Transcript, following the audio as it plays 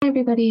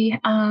everybody.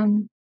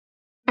 I'm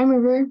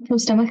River from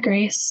STEM with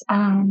Grace.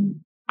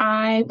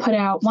 I put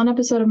out one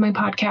episode of my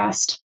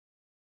podcast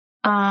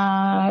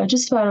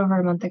just about over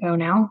a month ago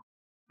now.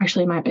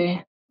 Actually, it might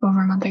be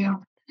over a month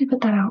ago. I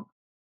put that out.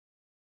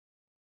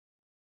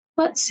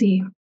 Let's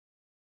see.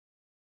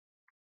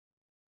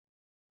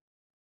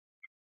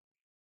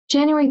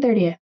 January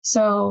 30th.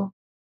 So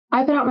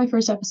I put out my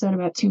first episode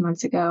about 2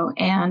 months ago,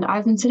 and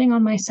I've been sitting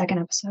on my second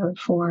episode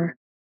for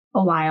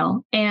a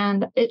while,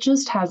 and it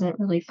just hasn't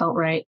really felt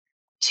right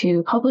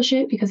to publish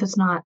it because it's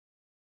not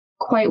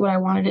quite what I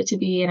wanted it to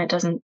be, and it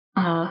doesn't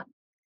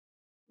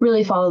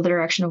really follow the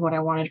direction of what I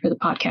wanted for the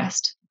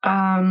podcast.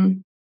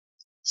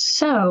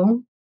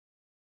 So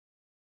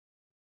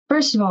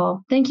first of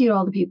all, thank you to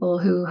all the people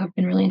who have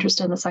been really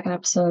interested in the second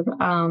episode.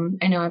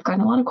 I know I've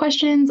gotten a lot of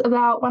questions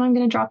about when I'm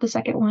going to drop the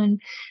second one,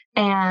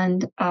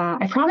 and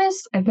I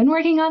promise I've been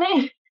working on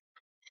it.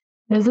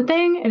 It is a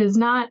thing. It is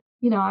not,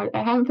 I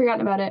haven't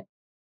forgotten about it.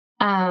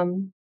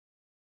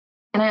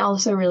 And I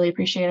also really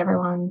appreciate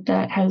everyone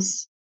that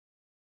has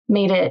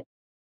made it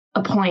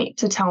a point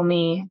to tell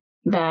me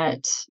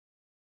that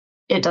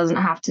it doesn't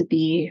have to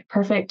be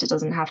perfect. It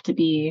doesn't have to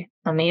be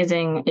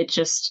amazing. It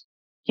just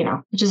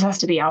has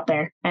to be out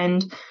there.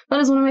 And that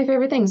is one of my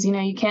favorite things.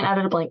 You can't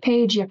edit a blank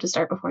page. You have to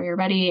start before you're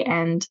ready.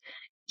 And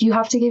you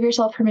have to give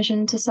yourself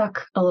permission to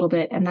suck a little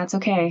bit. And that's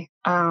okay.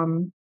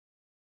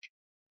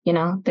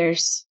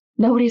 There's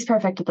nobody's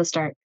perfect at the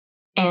start.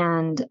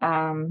 And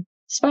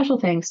special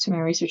thanks to my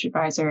research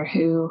advisor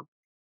who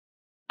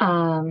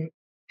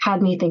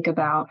had me think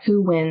about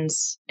who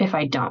wins if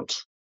I don't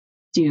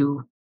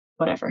do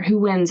whatever. Who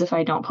wins if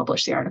I don't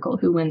publish the article?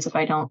 Who wins if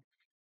I don't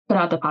put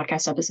out the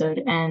podcast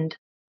episode? And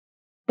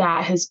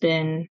that has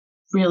been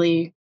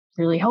really,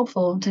 really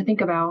helpful to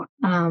think about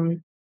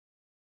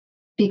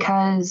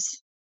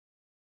because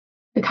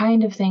the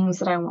kind of things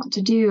that I want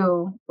to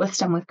do with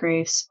STEM with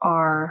Grace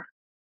are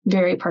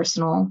very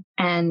personal.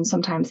 And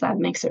sometimes that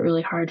makes it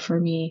really hard for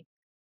me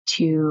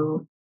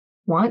to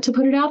want to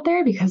put it out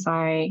there because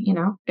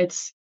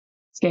it's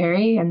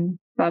scary and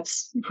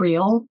that's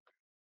real.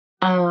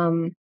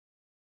 But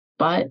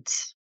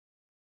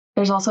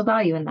there's also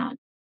value in that.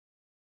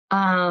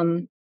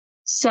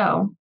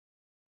 So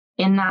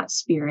in that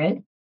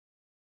spirit,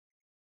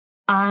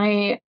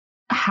 I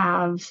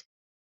have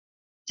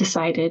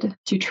decided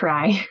to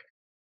try,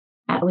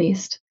 at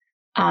least,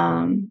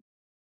 to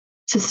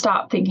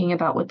stop thinking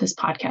about what this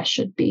podcast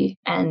should be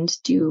and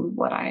do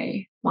what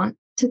I want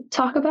to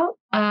talk about,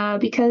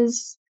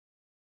 because,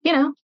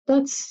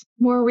 that's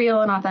more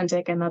real and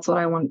authentic, and that's what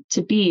I want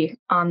to be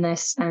on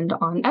this and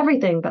on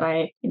everything that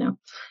I,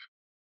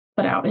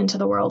 put out into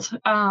the world.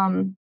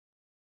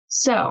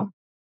 So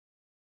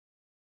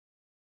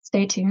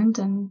stay tuned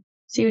and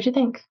see what you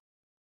think.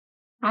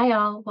 Hi,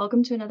 y'all.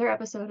 Welcome to another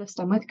episode of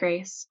STEM with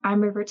Grace.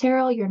 I'm River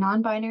Terrell, your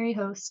non-binary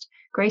host,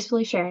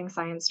 gracefully sharing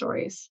science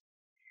stories.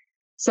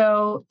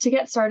 So to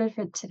get started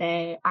for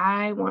today,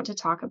 I want to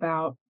talk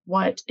about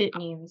what it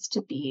means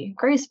to be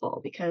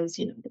graceful, because,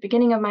 the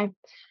beginning of my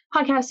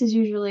podcast is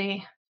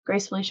usually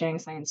gracefully sharing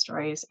science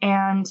stories.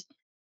 And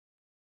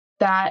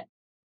that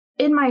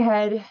in my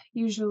head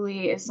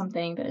usually is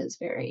something that is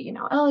very,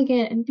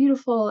 elegant and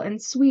beautiful and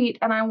sweet.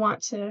 And I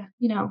want to,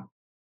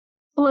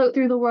 float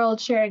through the world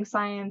sharing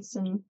science.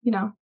 And,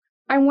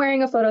 I'm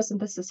wearing a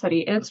photosynthesis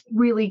hoodie and it's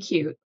really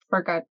cute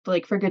for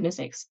goodness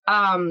sakes.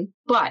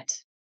 But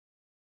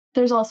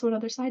there's also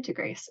another side to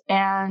grace.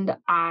 And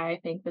I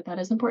think that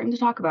is important to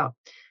talk about.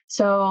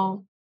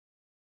 So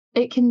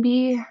it can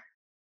be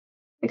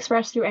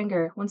expressed through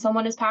anger when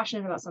someone is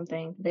passionate about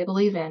something they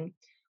believe in,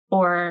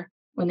 or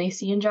when they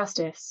see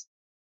injustice.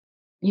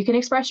 You can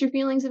express your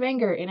feelings of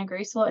anger in a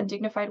graceful and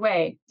dignified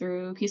way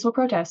through peaceful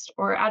protest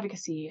or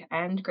advocacy,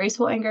 and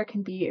graceful anger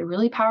can be a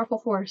really powerful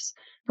force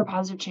for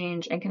positive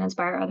change and can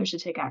inspire others to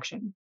take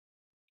action,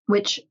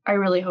 which I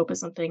really hope is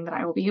something that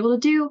I will be able to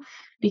do,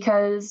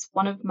 because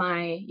one of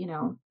my,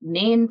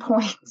 main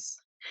points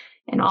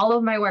in all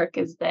of my work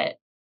is that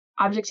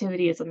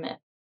objectivity is a myth.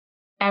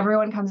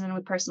 Everyone comes in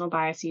with personal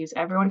biases.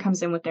 Everyone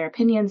comes in with their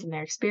opinions and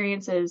their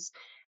experiences,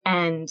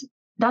 and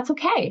that's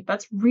okay.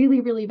 That's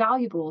really, really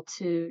valuable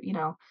to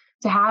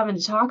have and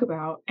to talk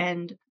about.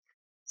 And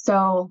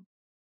so,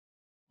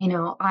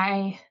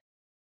 the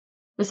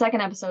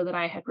second episode that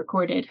I had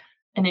recorded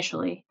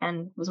initially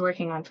and was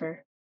working on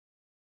for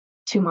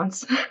 2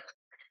 months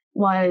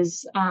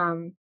was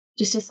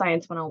just a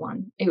science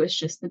 101. It was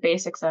just the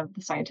basics of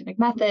the scientific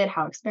method,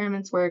 how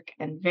experiments work,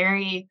 and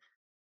very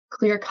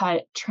clear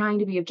cut, trying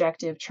to be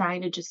objective,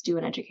 trying to just do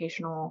an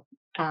educational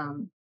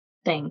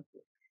thing.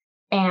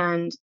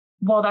 And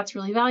while that's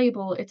really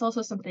valuable, it's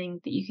also something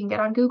that you can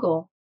get on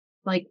Google,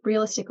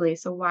 realistically.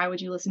 So why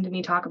would you listen to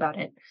me talk about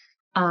it?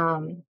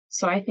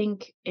 So I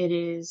think it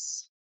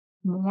is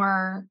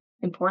more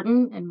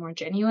important and more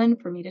genuine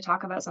for me to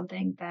talk about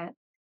something that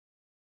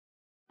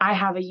I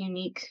have a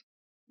unique,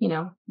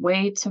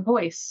 way to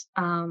voice.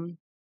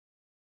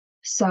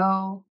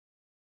 So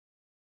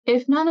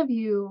if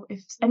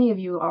any of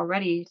you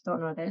already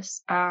don't know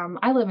this,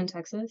 I live in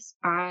Texas.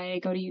 I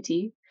go to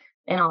UT,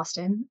 in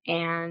Austin,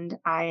 and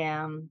I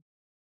am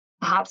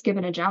a hop, skip,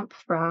 and a jump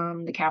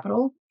from the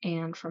Capitol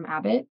and from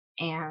Abbott,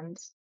 and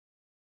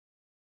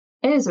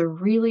it is a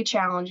really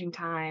challenging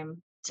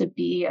time to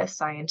be a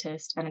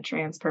scientist and a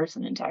trans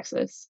person in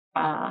Texas.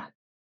 Oh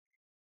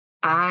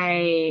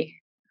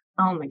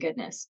my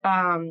goodness.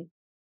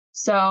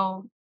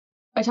 So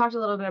I talked a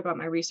little bit about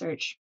my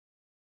research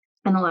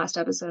in the last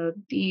episode.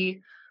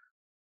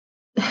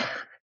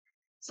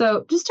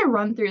 So just to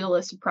run through the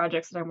list of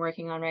projects that I'm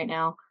working on right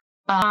now,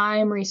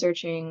 I'm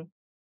researching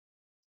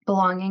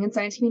belonging in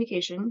science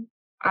communication.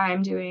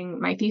 I'm doing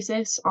my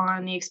thesis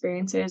on the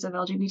experiences of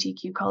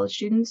LGBTQ college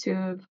students who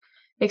have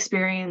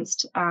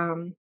experienced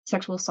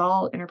sexual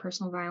assault,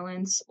 interpersonal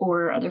violence,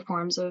 or other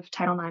forms of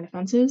Title IX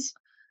offenses.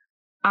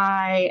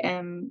 I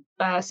am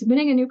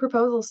submitting a new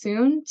proposal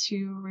soon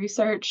to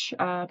research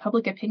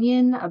public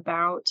opinion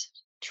about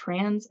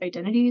trans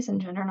identities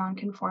and gender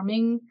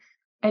nonconforming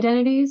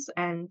identities,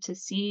 and to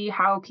see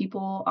how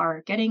people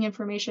are getting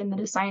information that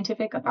is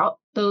scientific about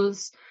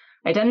those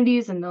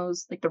identities and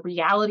those, like, the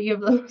reality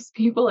of those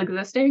people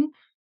existing,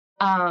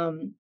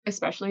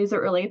 especially as it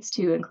relates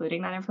to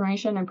including that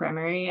information in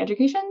primary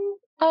education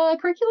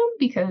curriculum,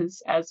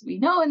 because as we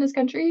know in this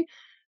country,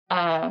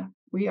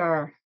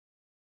 we're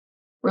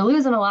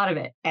losing a lot of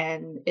it,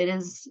 and it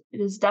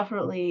is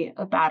definitely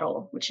a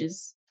battle, which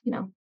is,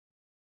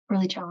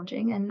 really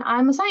challenging. And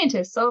I'm a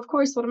scientist, so of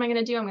course, what am I going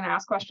to do? I'm going to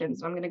ask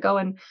questions. I'm going to go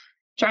and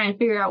try and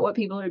figure out what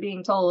people are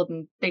being told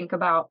and think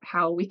about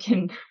how we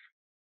can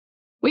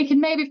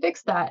maybe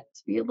fix that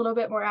to be a little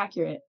bit more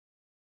accurate.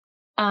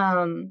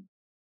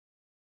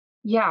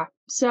 Yeah.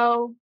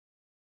 So,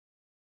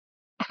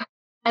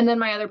 and then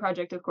my other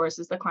project, of course,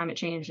 is the climate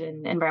change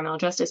and environmental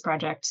justice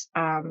project,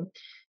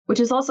 which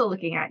is also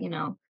looking at,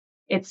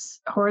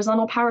 it's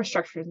horizontal power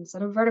structures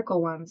instead of vertical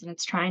ones, and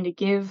it's trying to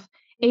give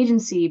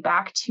agency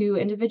back to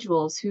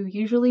individuals who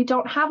usually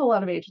don't have a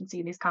lot of agency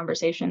in these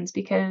conversations,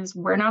 because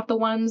we're not the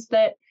ones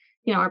that,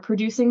 are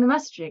producing the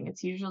messaging.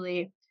 It's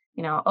usually,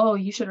 oh,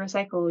 you should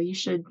recycle, you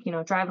should,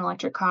 drive an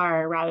electric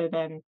car, rather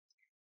than,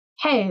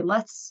 hey,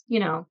 let's,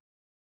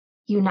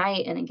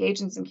 unite and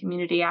engage in some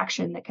community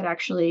action that could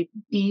actually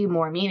be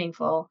more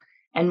meaningful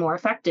and more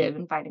effective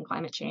in fighting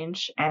climate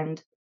change,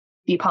 and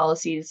the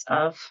policies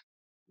of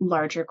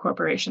larger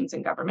corporations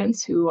and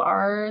governments, who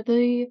are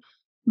the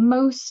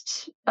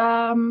most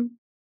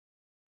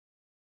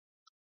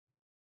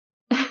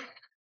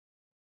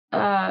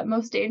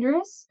most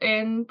dangerous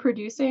in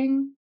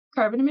producing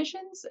carbon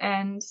emissions,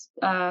 and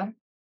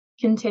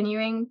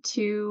continuing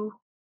to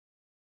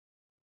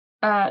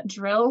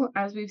drill,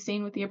 as we've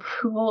seen with the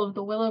approval of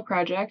the Willow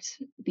Project,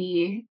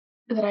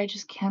 that I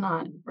just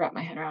cannot wrap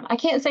my head around. I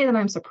can't say that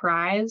I'm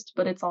surprised,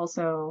 but it's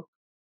also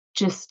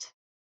just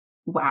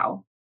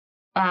wow.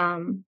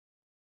 All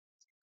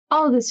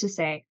of this to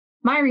say,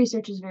 my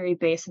research is very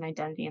based in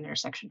identity and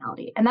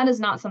intersectionality, and that is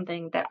not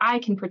something that I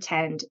can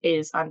pretend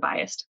is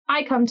unbiased.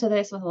 I come to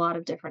this with a lot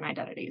of different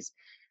identities.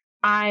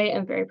 I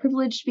am very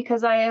privileged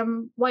because I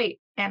am white,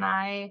 and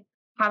I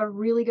have a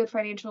really good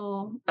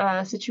financial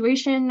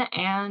situation,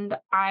 and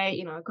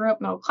I grew up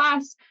middle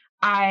class.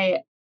 I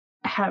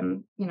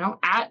am,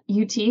 at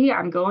UT.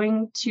 I'm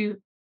going to,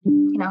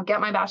 get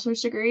my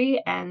bachelor's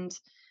degree, and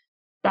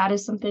that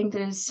is something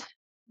that is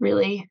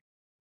really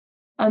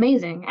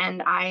amazing.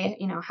 And I,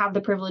 have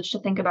the privilege to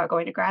think about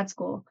going to grad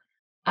school,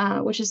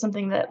 which is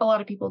something that a lot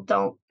of people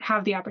don't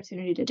have the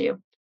opportunity to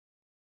do.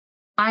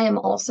 I am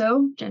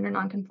also gender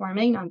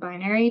nonconforming,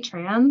 non-binary,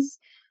 trans,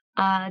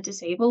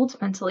 disabled,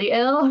 mentally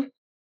ill,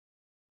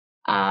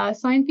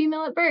 assigned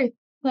female at birth.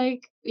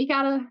 Like, we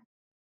gotta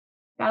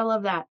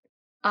love that.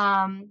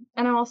 And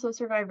I'm also a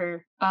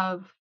survivor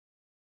of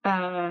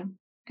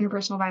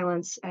interpersonal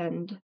violence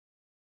and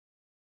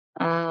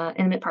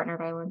intimate partner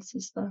violence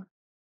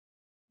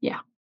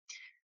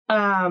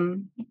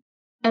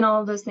and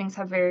all of those things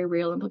have very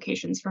real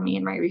implications for me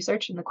in my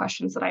research, and the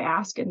questions that I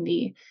ask, and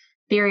the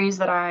theories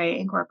that I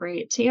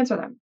incorporate to answer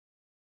them.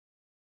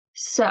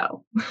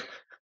 So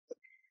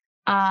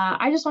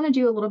I just want to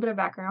do a little bit of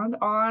background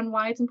on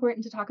why it's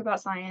important to talk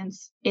about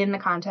science in the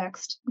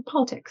context of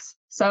politics.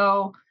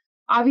 So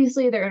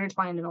obviously they're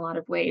intertwined in a lot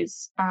of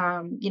ways.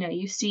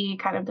 You see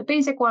kind of the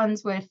basic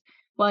ones with,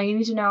 well, you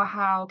need to know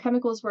how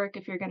chemicals work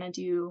if you're going to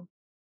do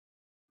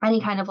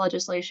any kind of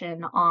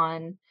legislation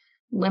on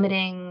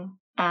limiting,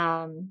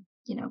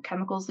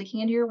 chemicals leaking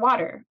into your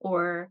water,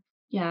 or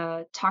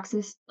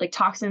toxins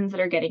that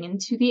are getting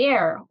into the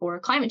air, or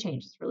climate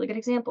change is a really good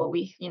example.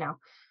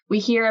 We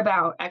hear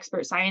about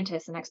expert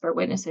scientists and expert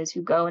witnesses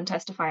who go and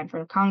testify in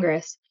front of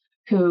Congress,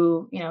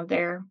 who,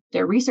 their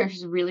research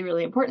is really,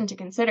 really important to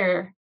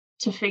consider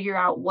to figure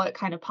out what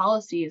kind of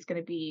policy is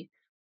going to be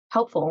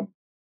helpful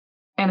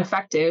and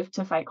effective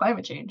to fight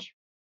climate change.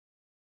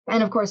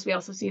 And of course, we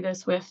also see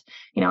this with,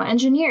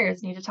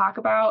 engineers need to talk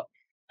about,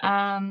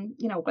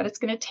 what it's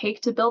going to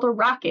take to build a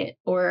rocket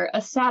or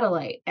a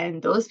satellite.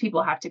 And those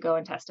people have to go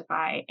and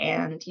testify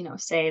and,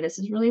 say, this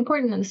is really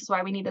important, and this is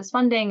why we need this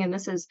funding, and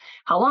this is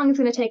how long it's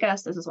going to take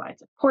us. This is why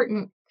it's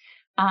important.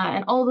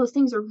 And all those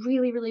things are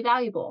really, really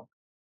valuable.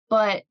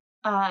 But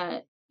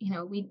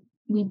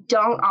we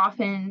don't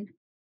often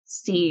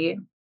see,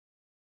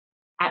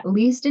 at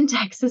least in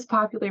Texas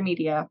popular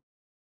media,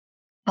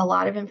 a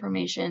lot of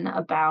information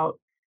about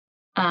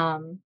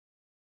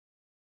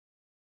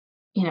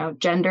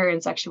gender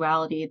and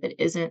sexuality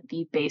that isn't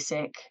the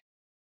basic,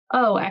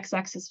 oh,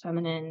 XX is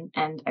feminine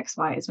and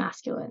XY is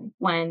masculine,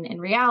 when in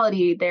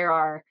reality there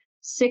are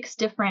 6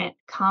 different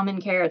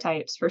common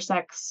karyotypes for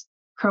sex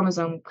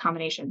chromosome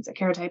combinations. A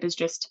karyotype is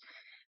just,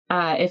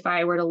 if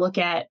I were to look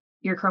at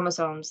your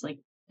chromosomes like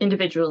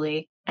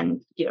individually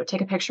and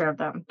take a picture of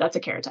them, that's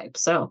a karyotype.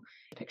 So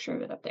a picture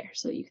of it up there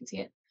so that you can see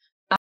it.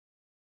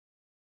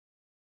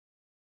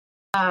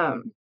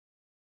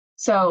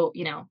 So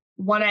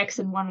 1X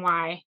and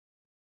 1Y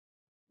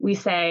we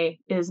say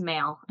is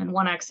male, and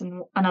 1X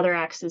and another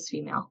X is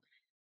female.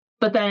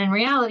 But then in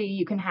reality,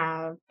 you can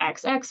have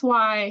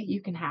XXY,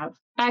 you can have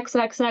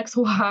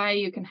XXXY,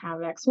 you can have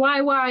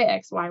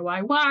XYY,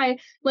 XYYY.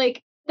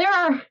 Like there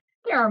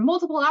are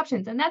multiple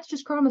options, and that's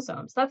just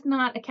chromosomes. That's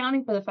not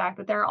accounting for the fact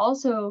that there are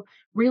also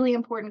really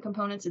important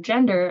components of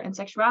gender and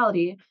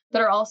sexuality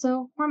that are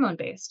also hormone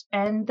based,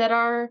 and that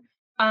are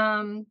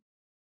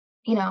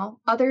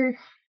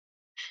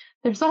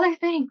there's other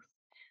things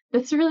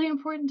that's really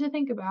important to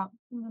think about.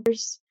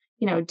 There's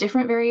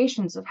different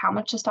variations of how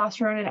much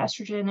testosterone and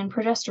estrogen and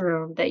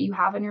progesterone that you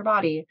have in your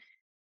body.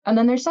 And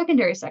then there's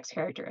secondary sex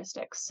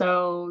characteristics.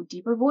 So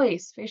deeper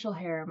voice, facial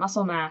hair,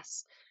 muscle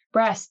mass,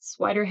 breasts,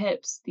 wider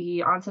hips,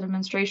 the onset of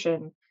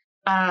menstruation.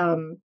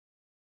 And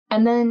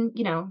then,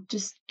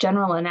 just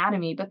general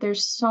anatomy. But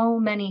there's so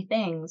many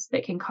things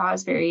that can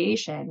cause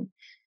variation.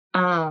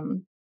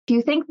 Do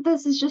you think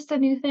this is just a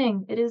new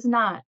thing? It is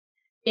not.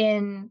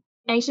 In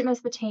ancient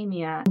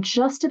Mesopotamia,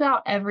 just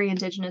about every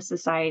indigenous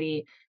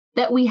society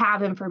that we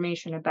have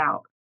information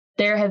about,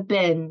 there have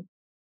been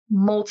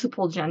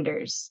multiple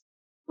genders,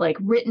 like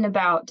written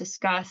about,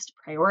 discussed,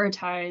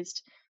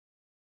 prioritized.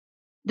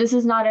 This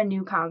is not a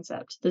new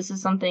concept. This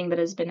is something that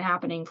has been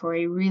happening for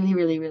a really,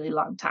 really, really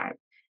long time.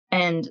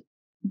 And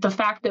the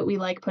fact that we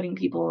like putting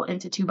people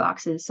into 2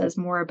 boxes says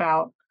more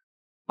about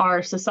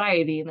our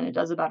society than it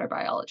does about our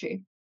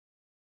biology.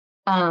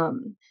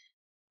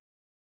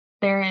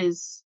 There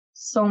is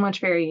so much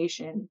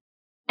variation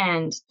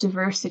and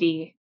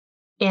diversity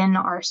in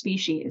our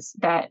species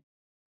that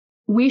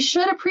we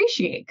should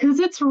appreciate because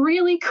it's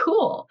really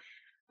cool.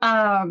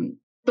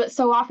 But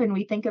so often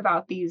we think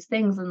about these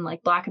things in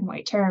like black and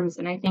white terms.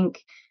 And I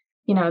think,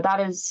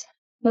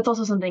 that's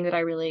also something that I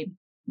really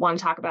want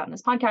to talk about in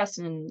this podcast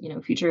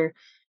and, future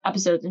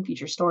episodes and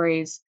future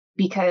stories,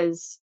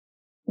 because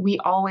we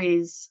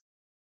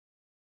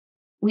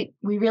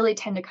really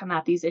tend to come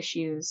at these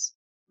issues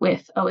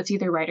with, oh, it's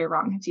either right or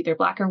wrong. It's either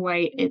black or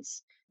white.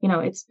 It's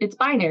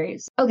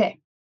binaries. Okay.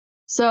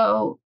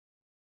 So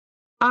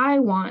I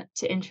want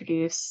to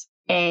introduce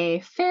a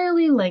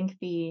fairly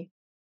lengthy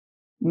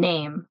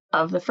name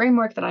of the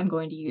framework that I'm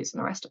going to use in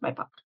the rest of my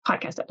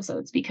podcast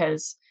episodes,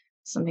 because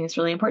something that's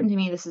really important to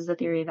me. This is the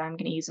theory that I'm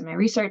going to use in my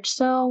research.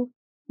 So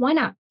why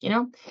not?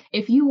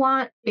 If you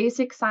want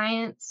basic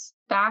science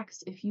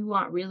facts, if you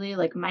want really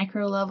like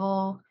micro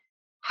level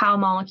how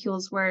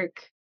molecules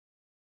work,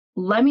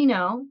 let me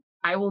know.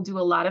 I will do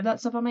a lot of that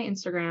stuff on my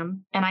Instagram,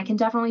 and I can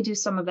definitely do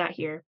some of that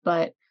here.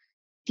 But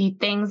the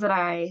things that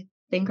I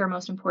think are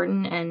most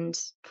important and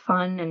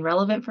fun and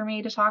relevant for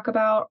me to talk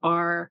about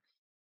are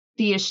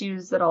the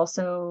issues that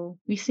also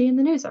we see in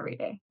the news every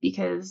day,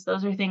 because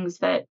those are things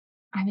that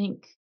I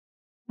think,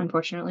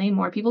 unfortunately,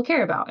 more people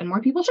care about, and more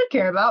people should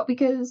care about,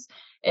 because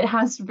it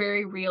has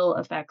very real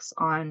effects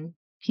on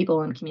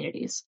people and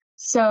communities.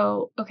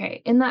 So,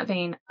 okay, in that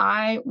vein,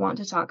 I want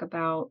to talk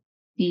about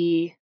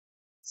the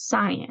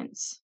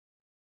science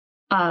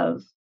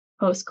of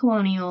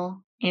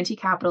post-colonial,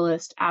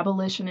 anti-capitalist,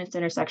 abolitionist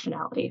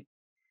intersectionality,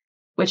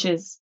 which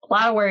is a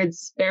lot of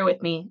words. Bear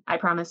with me. I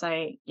promise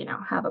I,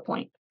 have a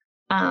point.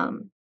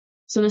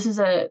 So this is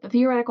a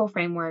theoretical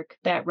framework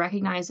that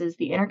recognizes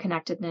the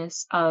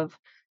interconnectedness of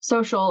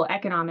social,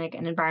 economic,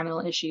 and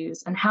environmental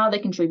issues and how they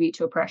contribute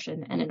to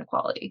oppression and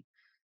inequality.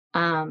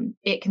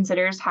 It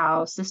considers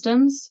how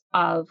systems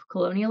of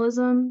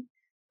colonialism,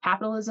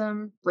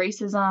 capitalism,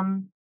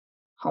 racism,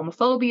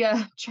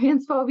 homophobia,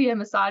 transphobia,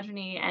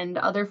 misogyny, and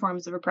other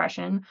forms of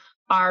oppression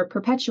are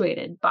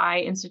perpetuated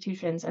by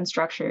institutions and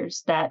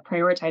structures that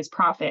prioritize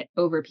profit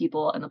over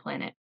people and the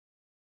planet.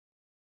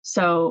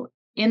 So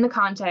in the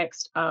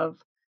context of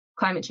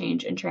climate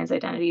change and trans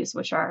identities,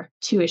 which are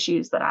 2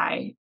 issues that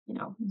I,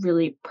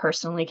 really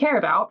personally care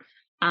about,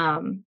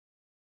 2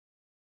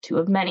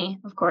 of many,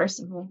 of course,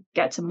 and we'll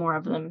get to more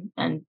of them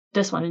and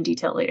this one in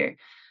detail later.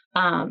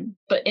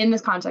 But in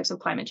this context of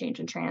climate change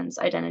and trans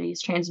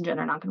identities, trans and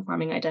gender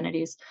nonconforming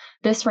identities,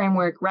 this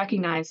framework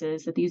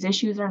recognizes that these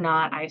issues are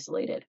not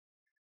isolated,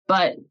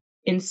 but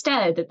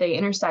instead that they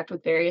intersect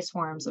with various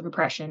forms of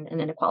oppression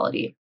and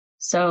inequality.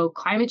 So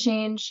climate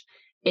change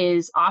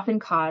is often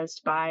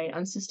caused by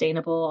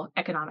unsustainable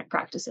economic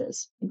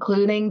practices,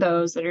 including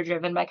those that are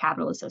driven by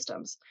capitalist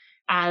systems,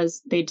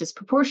 as they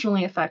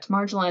disproportionately affect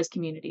marginalized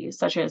communities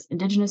such as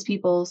Indigenous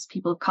peoples,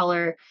 people of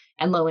color,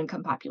 and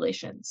low-income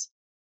populations.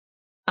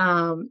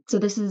 So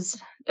this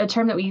is a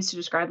term that we use to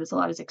describe this a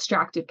lot, is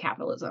extractive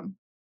capitalism.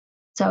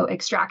 So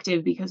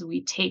extractive because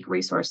we take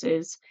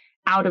resources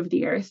out of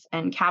the earth,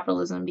 and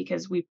capitalism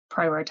because we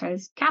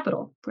prioritize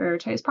capital,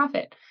 prioritize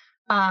profit.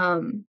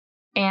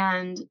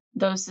 And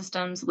those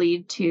systems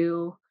lead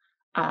to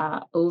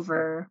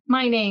over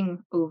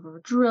mining,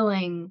 over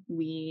drilling.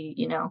 We,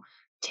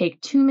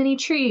 take too many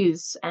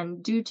trees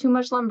and do too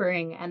much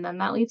lumbering, and then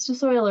that leads to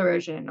soil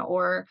erosion.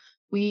 Or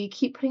we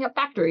keep putting up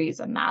factories,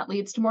 and that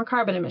leads to more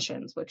carbon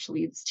emissions, which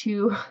leads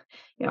to,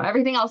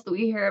 everything else that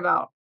we hear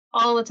about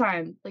all the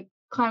time. Like,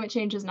 climate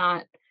change is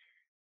not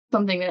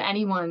something that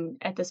anyone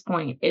at this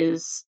point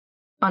is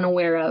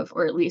unaware of,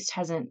 or at least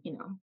hasn't,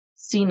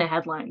 seen the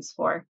headlines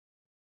for.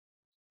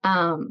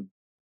 And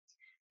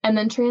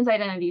then trans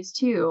identities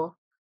too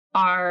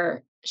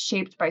are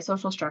shaped by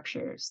social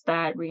structures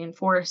that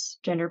reinforce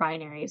gender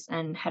binaries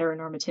and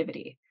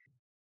heteronormativity.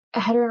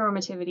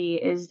 Heteronormativity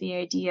is the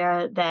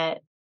idea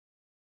that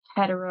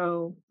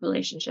hetero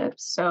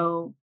relationships,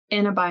 so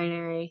in a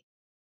binary,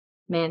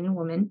 man and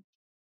woman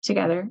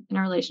together in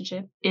a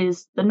relationship,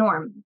 is the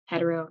norm,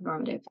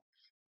 heteronormative.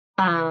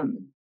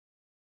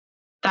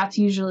 That's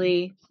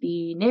usually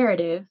the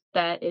narrative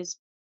that is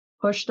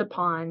pushed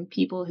upon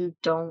people who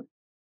don't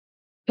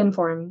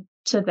conform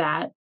to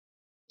that,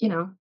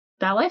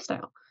 that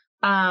lifestyle.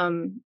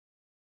 And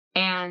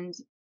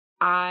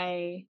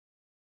I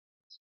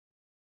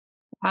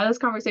had this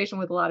conversation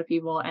with a lot of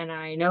people, and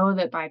I know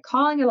that by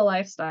calling it a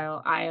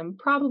lifestyle, I am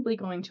probably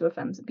going to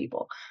offend some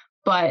people.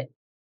 But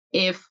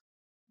if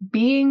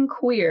being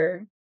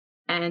queer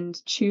and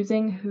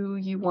choosing who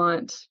you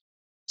want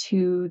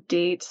to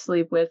date,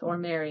 sleep with, or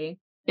marry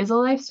is a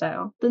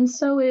lifestyle, then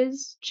so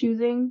is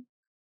choosing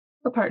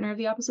a partner of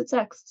the opposite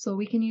sex. So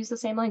we can use the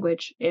same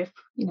language if,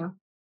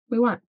 we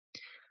want.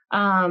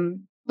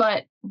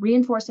 But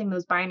reinforcing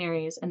those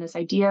binaries and this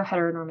idea of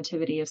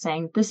heteronormativity, of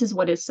saying this is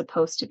what is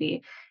supposed to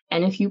be.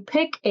 And if you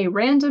pick a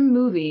random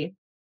movie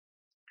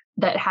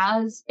that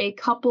has a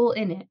couple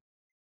in it,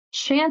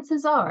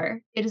 chances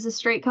are it is a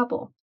straight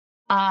couple.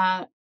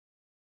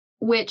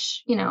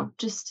 Which,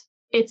 just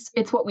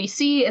it's what we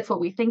see, it's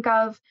what we think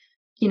of,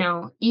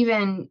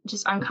 even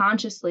just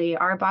unconsciously,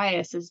 our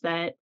bias is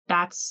that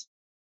that's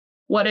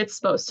what it's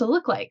supposed to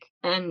look like.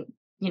 And,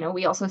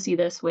 we also see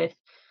this with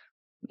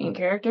main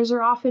characters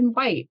are often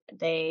white.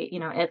 They,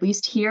 at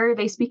least here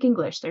they speak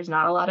English. There's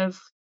not a lot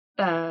of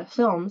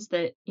films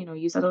that,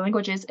 use other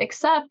languages,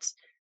 except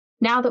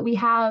now that we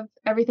have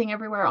Everything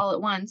Everywhere All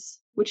at Once,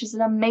 which is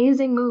an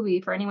amazing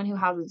movie for anyone who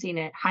hasn't seen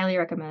it. Highly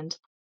recommend.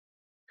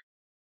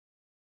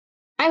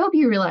 I hope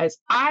you realize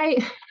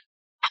I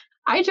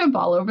jump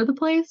all over the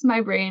place.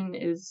 My brain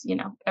is,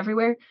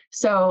 everywhere.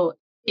 So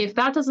if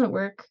that doesn't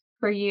work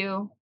for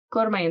you,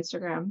 go to my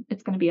Instagram.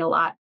 It's going to be a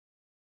lot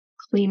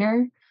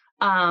cleaner,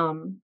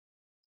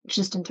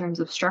 just in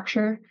terms of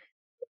structure.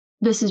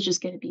 This is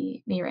just going to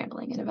be me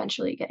rambling and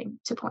eventually getting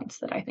to points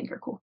that I think are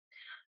cool.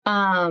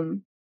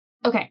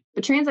 Okay,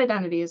 the trans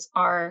identities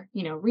are,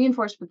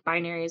 reinforced with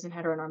binaries and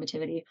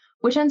heteronormativity,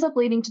 which ends up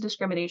leading to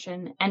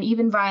discrimination and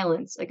even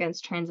violence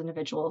against trans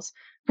individuals,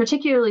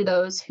 particularly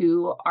those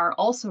who are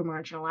also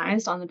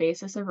marginalized on the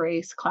basis of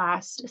race,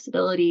 class,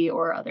 disability,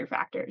 or other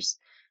factors.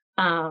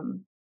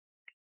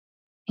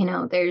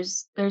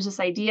 There's this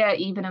idea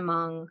even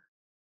among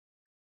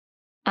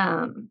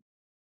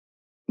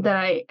that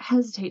I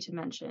hesitate to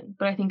mention,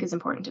 but I think is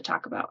important to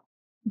talk about,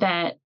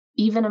 that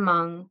even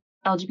among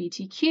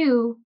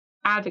LGBTQ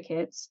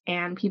advocates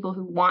and people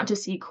who want to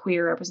see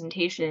queer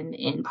representation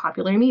in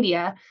popular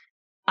media,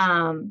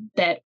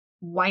 that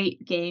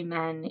white gay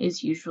men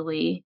is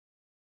usually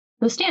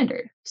the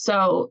standard.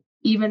 So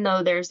even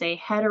though there's a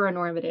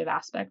heteronormative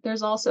aspect,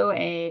 there's also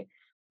a,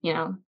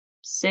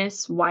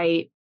 cis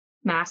white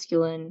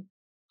masculine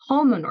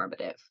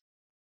homonormative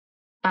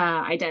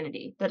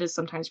identity that is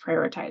sometimes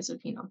prioritized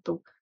of,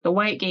 the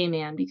white gay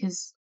man,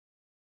 because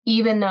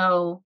even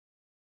though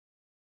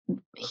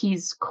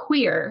he's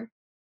queer,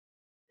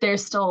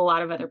 there's still a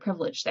lot of other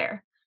privilege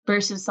there,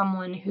 versus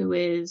someone who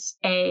is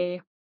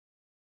a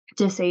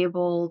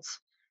disabled,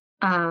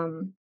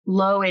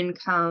 low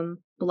income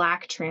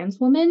Black trans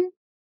woman,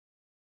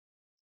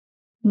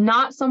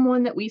 not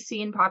someone that we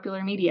see in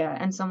popular media,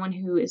 and someone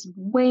who is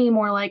way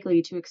more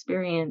likely to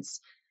experience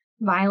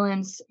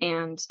violence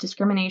and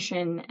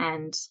discrimination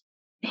and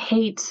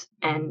hate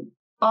and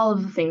all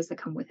of the things that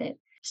come with it.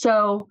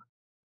 So,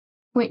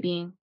 point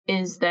being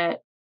is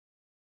that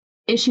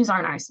issues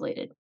aren't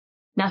isolated.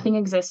 Nothing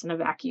exists in a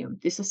vacuum.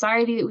 The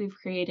society that we've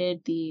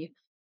created, the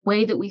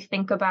way that we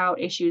think about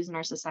issues in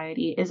our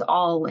society is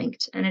all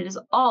linked, and it is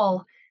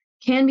all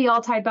can be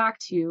all tied back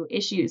to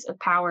issues of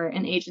power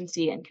and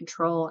agency and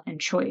control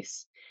and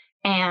choice.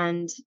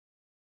 And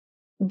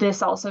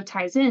this also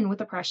ties in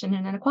with oppression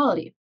and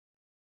inequality.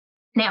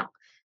 Now,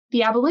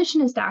 the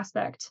abolitionist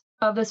aspect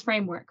of this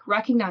framework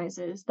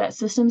recognizes that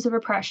systems of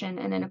oppression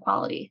and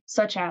inequality,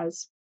 such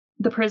as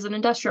the prison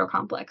industrial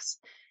complex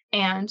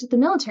and the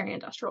military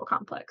industrial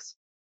complex,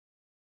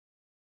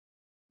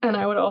 and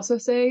I would also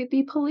say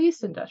the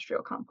police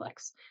industrial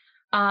complex,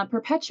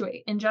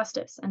 perpetuate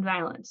injustice and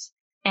violence.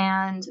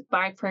 And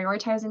by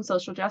prioritizing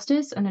social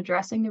justice and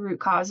addressing the root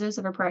causes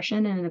of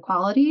oppression and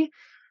inequality,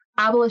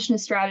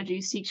 abolitionist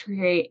strategies seek to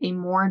create a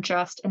more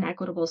just and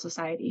equitable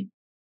society.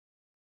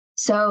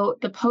 So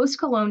the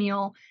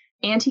post-colonial,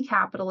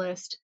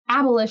 anti-capitalist,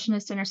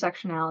 abolitionist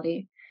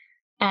intersectionality,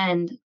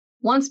 and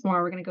once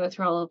more, we're going to go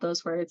through all of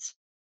those words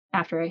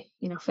after I,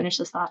 finish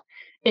this thought,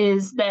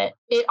 is that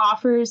it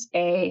offers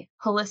a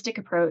holistic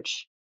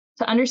approach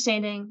to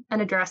understanding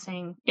and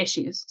addressing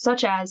issues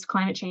such as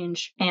climate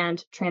change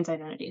and trans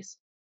identities.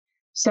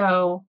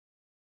 So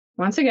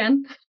once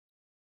again,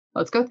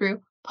 let's go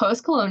through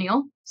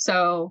post-colonial.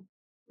 So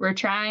we're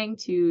trying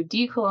to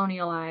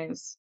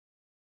decolonialize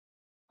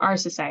our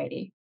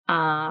society.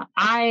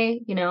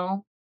 I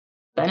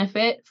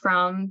benefit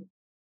from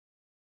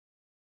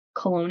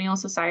colonial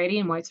society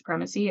and white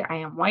supremacy. I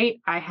am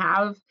white. I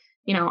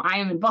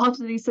am involved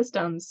in these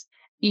systems,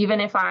 even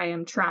if I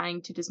am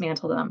trying to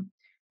dismantle them.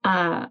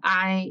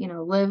 I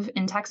live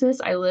in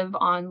Texas. I live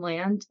on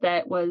land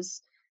that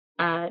was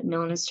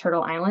known as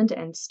Turtle Island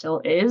and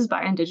still is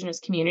by indigenous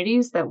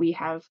communities that we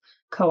have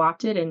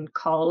co-opted and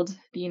called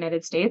the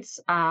United States.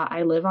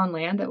 I live on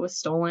land that was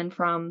stolen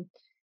from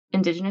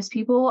indigenous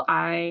people.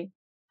 I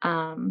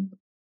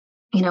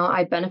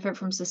benefit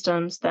from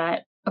systems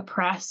that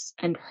oppress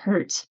and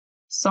hurt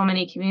so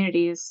many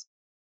communities.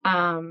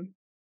 And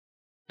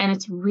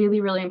it's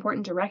really, really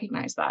important to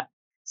recognize that.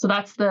 So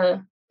that's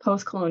the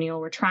post-colonial.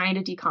 We're trying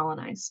to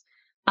decolonize.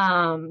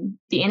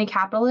 The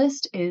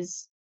anti-capitalist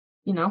is,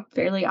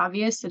 fairly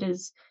obvious. It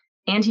is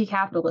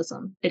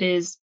anti-capitalism. It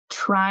is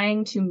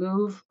trying to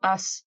move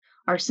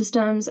our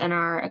systems and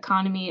our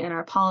economy and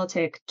our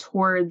politic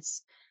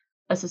towards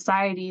a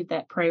society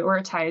that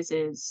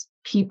prioritizes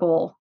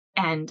people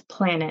and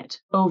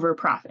planet over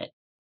profit.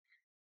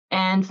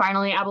 And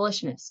finally,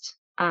 abolitionist,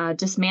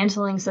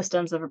 dismantling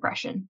systems of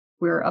oppression.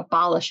 We're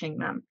abolishing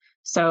them.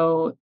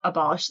 So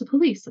abolish the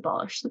police,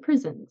 abolish the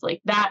prisons.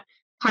 Like that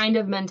kind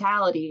of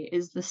mentality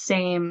is the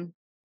same.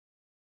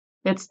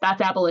 That's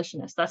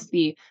abolitionist. It's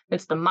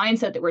the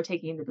mindset that we're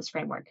taking into this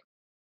framework.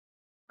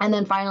 And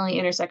then finally,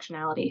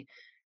 intersectionality.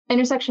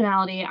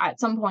 Intersectionality, at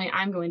some point,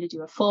 I'm going to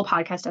do a full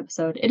podcast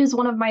episode. It is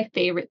one of my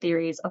favorite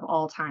theories of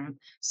all time.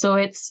 So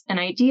it's an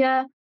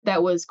idea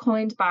that was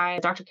coined by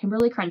Dr.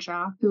 Kimberly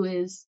Crenshaw, who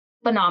is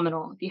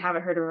phenomenal. If you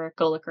haven't heard of her,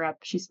 go look her up.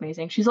 She's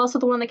amazing. She's also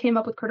the one that came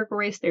up with critical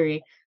race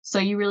theory, so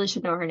you really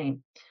should know her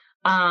name.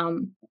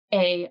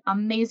 A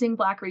amazing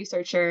Black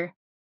researcher,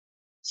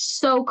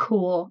 so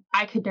cool.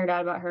 I could nerd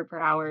out about her for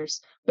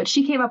hours, but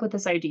she came up with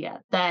this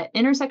idea that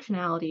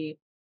intersectionality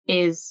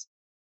is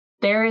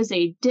there is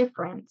a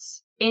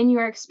difference in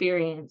your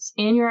experience,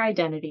 in your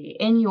identity,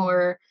 in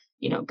your,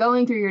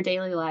 going through your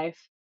daily life.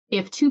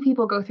 If two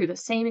people go through the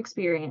same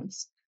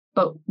experience,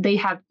 but they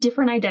have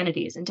different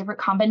identities and different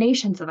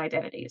combinations of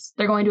identities,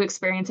 they're going to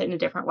experience it in a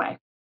different way.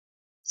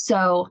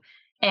 So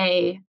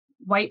a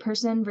white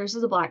person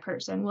versus a Black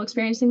person will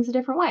experience things a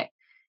different way.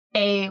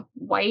 A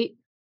white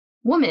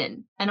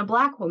woman and a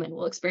Black woman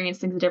will experience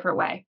things a different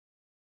way.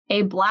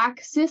 A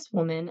Black cis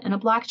woman and a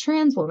Black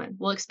trans woman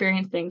will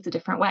experience things a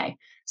different way.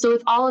 So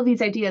it's all of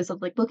these ideas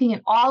of like looking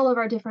at all of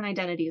our different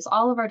identities,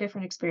 all of our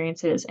different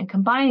experiences, and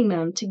combining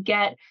them to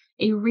get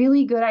a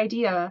really good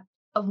idea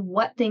of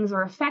what things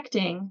are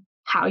affecting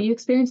how you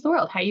experience the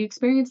world, how you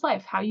experience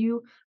life, how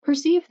you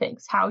perceive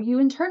things, how you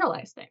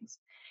internalize things.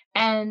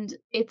 And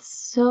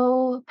it's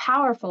so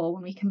powerful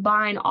when we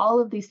combine all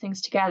of these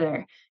things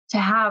together to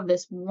have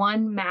this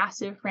one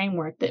massive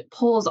framework that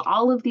pulls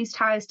all of these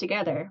ties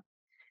together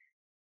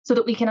so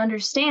that we can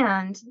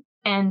understand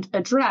and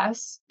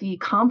address the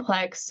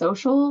complex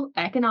social,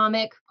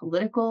 economic,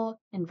 political,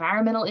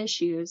 environmental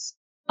issues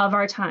of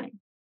our time.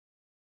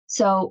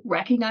 So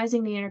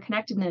recognizing the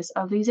interconnectedness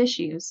of these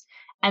issues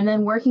and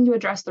then working to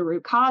address the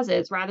root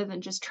causes rather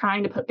than just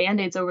trying to put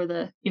band-aids over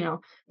the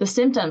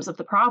symptoms of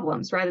the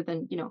problems, rather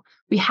than,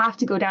 we have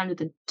to go down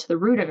to the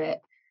root of it.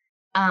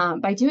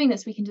 By doing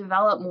this, we can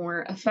develop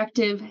more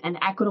effective and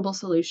equitable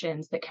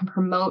solutions that can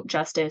promote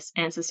justice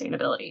and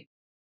sustainability.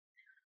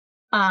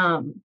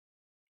 And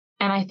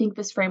I think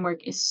this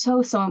framework is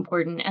so, so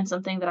important and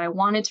something that I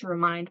wanted to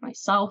remind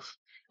myself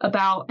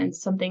about, and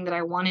something that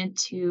I wanted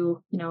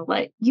to,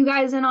 let you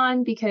guys in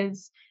on,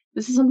 because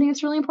this is something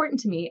that's really important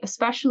to me,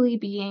 especially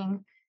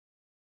being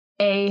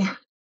a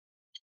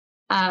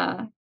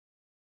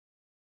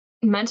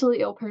mentally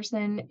ill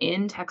person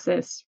in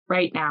Texas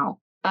right now,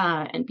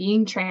 and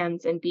being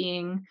trans and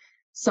being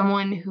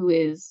someone who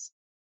is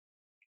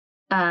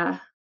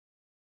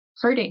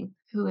hurting,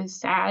 who is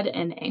sad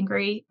and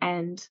angry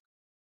and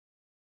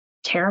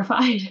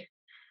terrified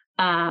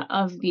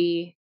of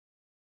the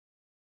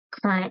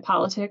current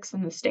politics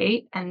in the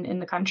state and in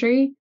the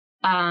country.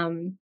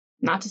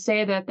 Not to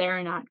say that there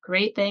are not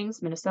great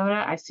things.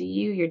 Minnesota, I see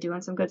you. You're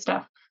doing some good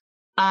stuff.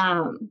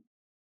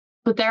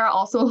 But there are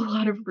also a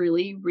lot of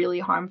really, really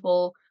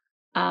harmful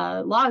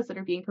laws that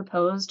are being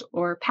proposed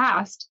or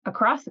passed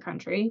across the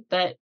country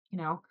that,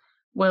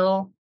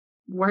 will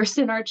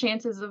worsen our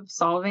chances of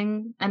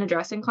solving and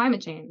addressing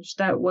climate change,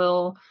 that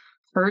will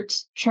hurt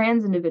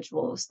trans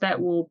individuals,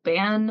 that will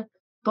ban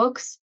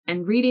books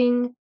and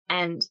reading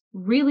and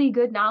really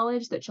good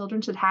knowledge that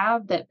children should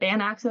have, that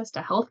ban access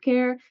to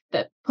healthcare,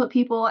 that put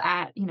people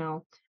at,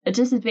 a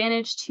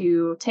disadvantage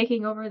to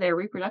taking over their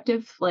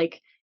reproductive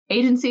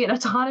agency and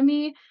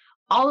autonomy.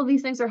 All of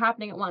these things are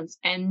happening at once,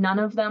 and none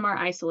of them are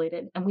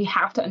isolated, and we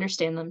have to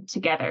understand them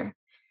together.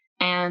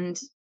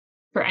 And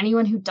for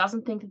anyone who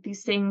doesn't think that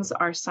these things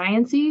are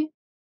sciencey,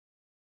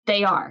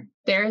 they are.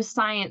 There is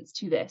science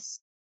to this.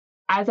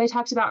 As I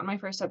talked about in my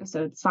first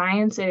episode,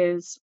 science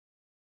is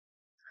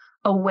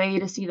a way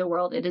to see the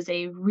world. It is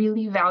a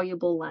really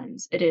valuable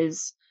lens. It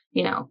is,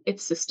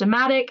 it's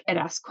systematic. It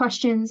asks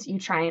questions. You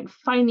try and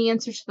find the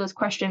answers to those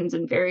questions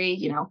in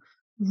very,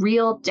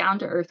 real,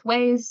 down-to-earth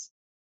ways.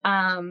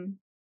 And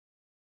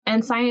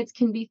science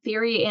can be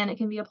theory and it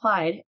can be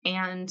applied.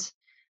 And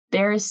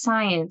there is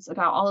science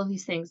about all of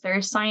these things. There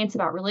is science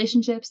about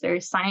relationships. There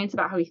is science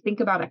about how we think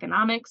about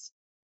economics.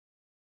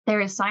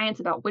 There is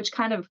science about which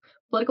kind of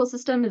political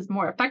system is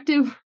more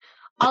effective.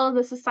 All of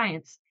this is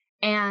science.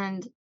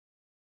 And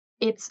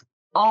it's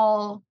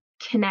all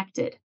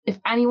connected. If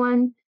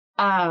anyone,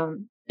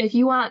 if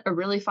you want a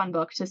really fun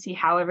book to see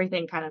how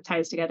everything kind of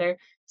ties together,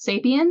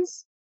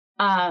 Sapiens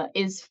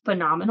is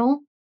phenomenal.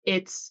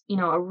 It's,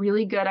 a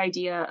really good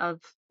idea of,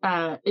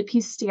 it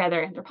pieces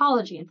together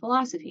anthropology and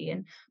philosophy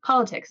and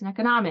politics and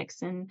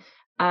economics and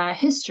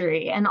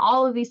history and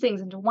all of these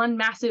things into one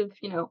massive,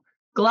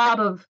 glob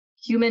of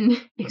human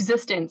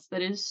existence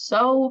that is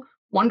so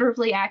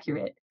wonderfully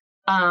accurate.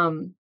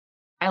 I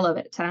love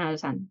it. 10 out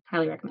of 10.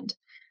 Highly recommend.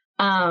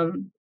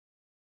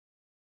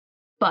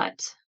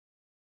 But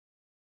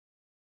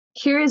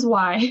here is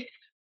why,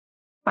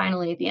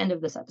 finally, at the end of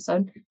this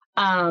episode,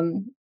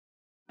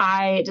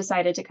 I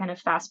decided to kind of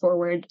fast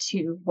forward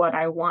to what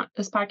I want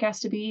this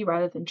podcast to be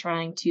rather than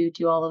trying to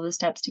do all of the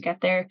steps to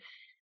get there,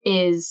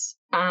 is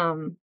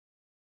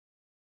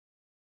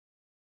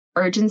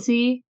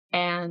urgency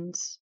and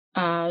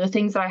the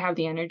things that I have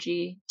the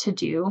energy to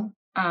do.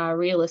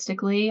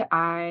 Realistically,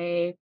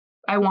 I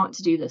want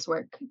to do this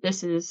work.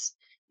 This is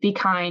the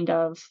kind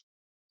of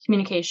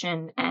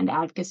communication and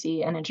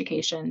advocacy and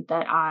education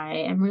that I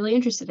am really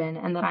interested in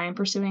and that I am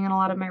pursuing in a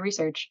lot of my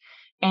research.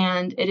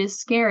 And it is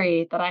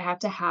scary that I have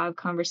to have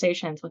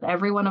conversations with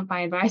every one of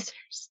my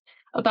advisors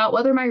about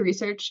whether my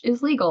research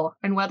is legal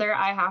and whether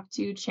I have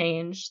to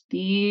change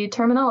the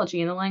terminology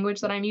and the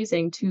language that I'm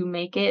using to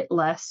make it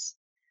less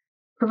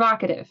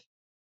provocative.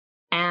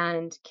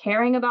 And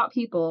caring about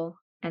people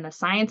and the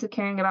science of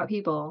caring about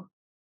people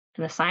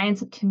and the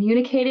science of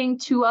communicating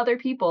to other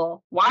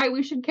people why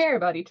we should care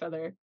about each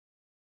other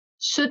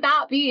should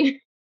not be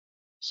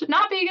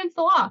against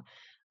the law.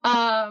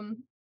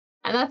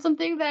 And that's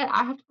something that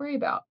I have to worry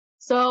about.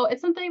 So it's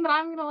something that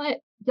I'm going to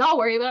let y'all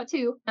worry about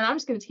too. And I'm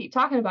just going to keep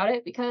talking about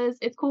it because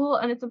it's cool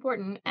and it's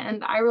important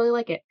and I really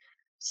like it.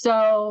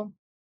 So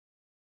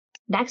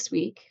next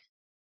week,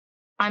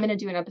 I'm going to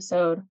do an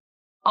episode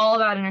all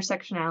about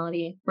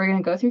intersectionality. We're going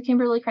to go through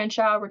Kimberly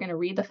Crenshaw. We're going to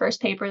read the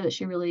first paper that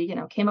she really,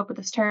 came up with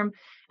this term.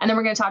 And then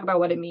we're going to talk about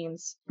what it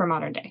means for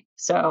modern day.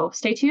 So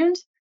stay tuned.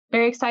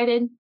 Very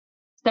excited.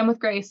 STEM with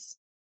grace.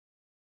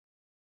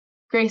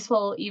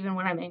 Graceful even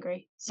when I'm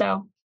angry.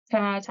 So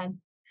 10 out of 10.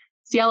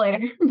 See y'all later.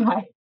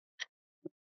 Bye.